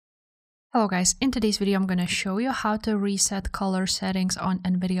Hello guys, in today's video I'm going to show you how to reset color settings on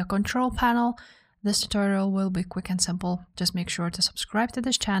Nvidia control panel. This tutorial will be quick and simple. Just make sure to subscribe to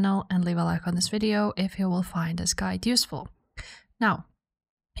this channel and leave a like on this video if you will find this guide useful. Now,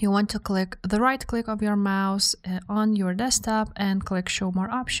 you want to click the right click of your mouse on your desktop and click show more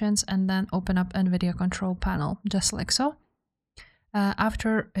options and then open up Nvidia control panel, just like so.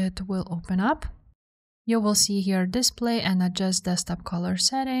 After it will open up, you will see here display and adjust desktop color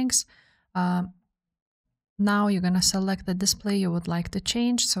settings. Now you're going to select the display you would like to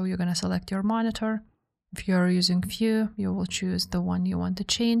change. So you're going to select your monitor. If you're using view, you will choose the one you want to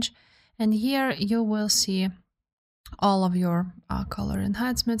change. And here you will see all of your color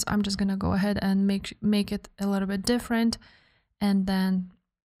enhancements. I'm just going to go ahead and make it a little bit different and then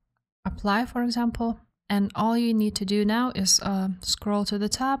apply, for example. And all you need to do now is scroll to the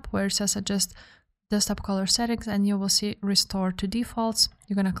top where it says adjust desktop color settings and you will see restore to defaults.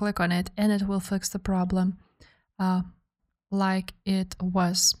 You're going to click on it and it will fix the problem like it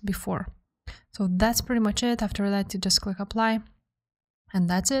was before. So that's pretty much it. After that, you just click apply and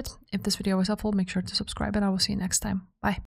that's it. If this video was helpful, make sure to subscribe and I will see you next time. Bye.